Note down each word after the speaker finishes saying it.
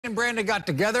and Brandon got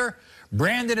together,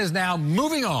 Brandon is now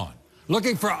moving on,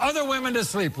 looking for other women to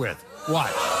sleep with. Watch.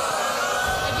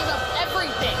 I give up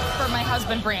everything for my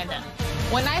husband, Brandon.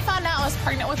 When I found out I was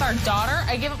pregnant with our daughter,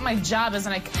 I gave up my job as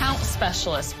an account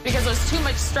specialist because there was too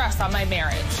much stress on my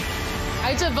marriage.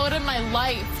 I devoted my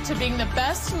life to being the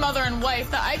best mother and wife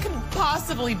that I could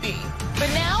possibly be. But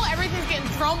now everything's getting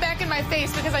thrown back in my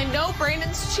face because I know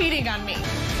Brandon's cheating on me.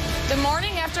 The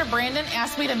morning after Brandon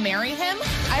asked me to marry him,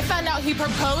 I found out he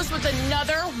proposed with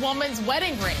another woman's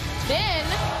wedding ring. Then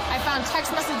I found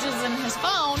text messages in his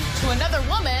phone to another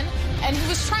woman, and he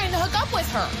was trying to hook up with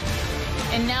her.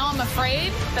 And now I'm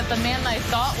afraid that the man that I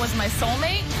thought was my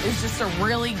soulmate is just a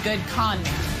really good con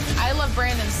man. I love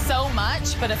Brandon so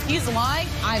much, but if he's lying,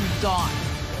 I'm gone.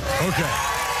 Okay.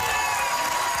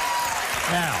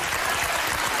 Now,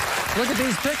 look at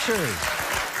these pictures.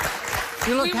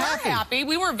 You look happy. We were happy.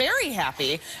 We were very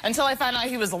happy until I found out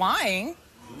he was lying.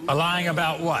 Lying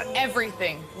about what?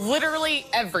 Everything. Literally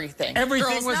everything. Everything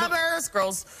girls' was numbers,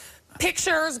 girls'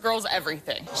 pictures, girls'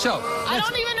 everything. So, I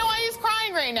don't even know why he's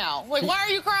crying right now. Like, why are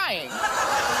you crying?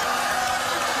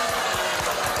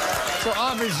 So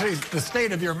obviously the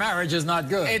state of your marriage is not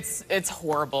good. It's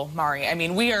horrible, Maury. I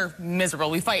mean, we are miserable.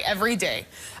 We fight every day.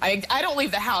 I don't leave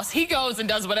the house. He goes and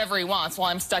does whatever he wants while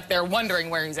I'm stuck there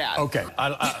wondering where he's at. Okay.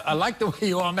 I like the way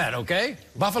you all met, okay?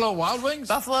 Buffalo Wild Wings?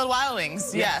 Buffalo Wild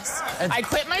Wings, yes. I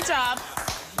quit my job,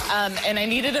 and I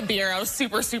needed a beer. I was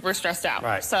super, super stressed out.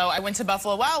 Right. So I went to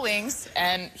Buffalo Wild Wings,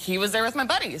 and he was there with my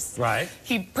buddies. Right.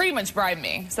 He pretty much bribed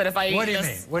me. Said if I eat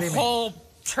this whole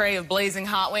tray of blazing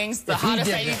hot wings, the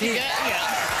hottest that you can get,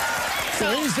 yeah.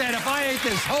 So he said if I ate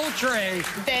this whole tray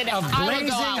of blazing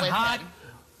hot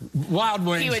Wild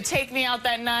Wings. He would take me out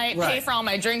that night, pay for all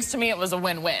my drinks to me. It was a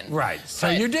win-win. Right. So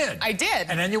you did. I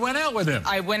did. And then you went out with him.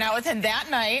 I went out with him that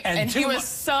night, and he was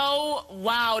so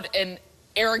loud and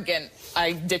arrogant,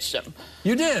 I ditched him.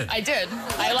 You did? I did.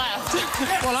 I left.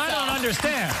 Well, I don't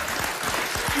understand.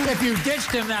 If you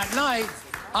ditched him that night,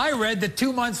 I read that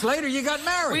 2 months later you got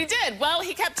married. We did. Well,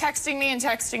 he kept texting me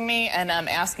and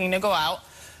asking to go out.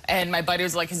 And my buddy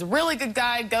was like, he's a really good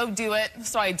guy, go do it.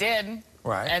 So I did.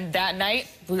 Right. And that night,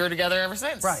 we were together ever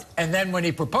since. Right. And then when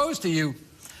he proposed to you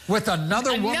with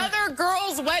another woman. Another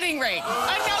girl's wedding ring.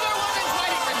 Another woman's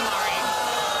wedding ring, Maury.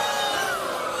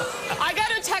 I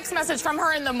got a text message from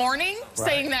her in the morning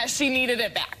saying that she needed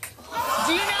it back.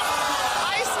 Do you know?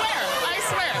 I swear.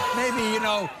 Maybe, you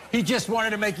know, he just wanted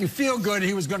to make you feel good.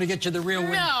 He was going to get you the real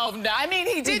ring. No. I mean,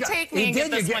 he did take me and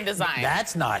get this one designed.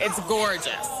 That's not. It's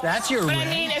gorgeous. That's your ring. But I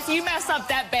mean, if you mess up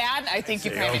that bad, I think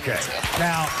you kind of need to.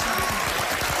 Now,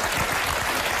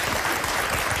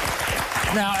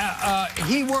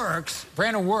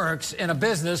 Brandon works in a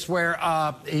business where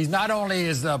he's not only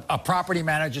is a property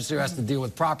manager, so he has to deal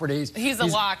with properties. He's a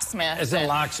locksmith. He's a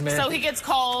locksmith. So he gets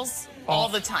calls all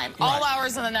the time, all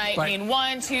hours of the night. I mean,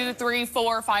 1, 2, 3,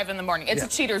 4, 5 in the morning. It's a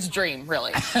cheater's dream,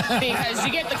 really, because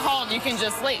you get the call and you can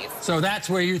just leave. So that's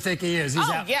where you think he is. He's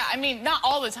out. Yeah. I mean, not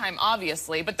all the time,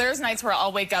 obviously, but there's nights where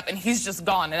I'll wake up and he's just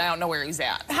gone and I don't know where he's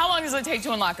at. How long does it take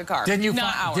to unlock a car?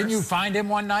 Not hours. Didn't you find him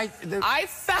one night? I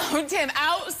found him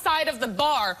outside of the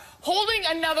bar holding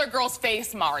another girl's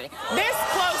face, Maury. This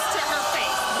close to her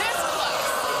face. This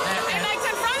close. And I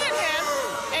confronted him,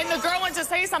 and the girl went to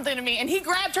say something to me, and he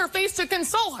grabbed her face to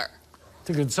console her.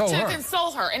 To console her? To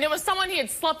console her. And it was someone he had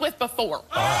slept with before.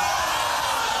 But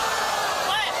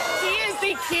he is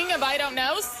the king of I don't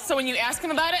knows, so when you ask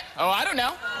him about it, I don't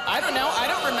know. I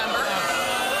don't remember.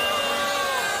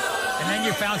 And then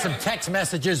you found some text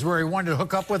messages where he wanted to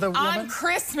hook up with a woman? On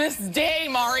Christmas Day,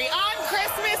 Maury. On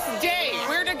Christmas Day.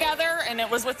 We were together, and it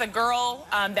was with a girl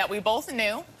that we both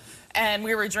knew. And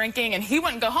we were drinking, and he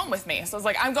wouldn't go home with me. So I was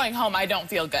like, I'm going home. I don't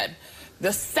feel good.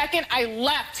 The second I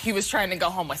left, he was trying to go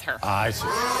home with her. I see.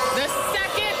 The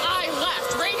second I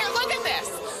left. Right here, look at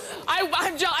this. I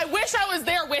wish I was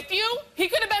there with you. He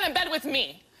could have been in bed with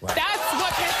me. Right. That's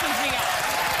what pisses me off.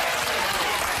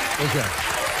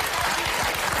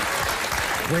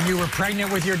 Okay. When you were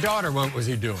pregnant with your daughter, what was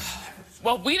he doing?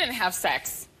 Well, we didn't have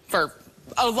sex for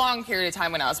a long period of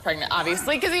time when I was pregnant,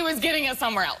 obviously, because he was getting it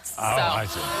somewhere else. I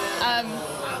see.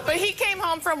 But he came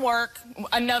home from work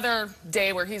another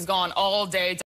day where he's gone all day.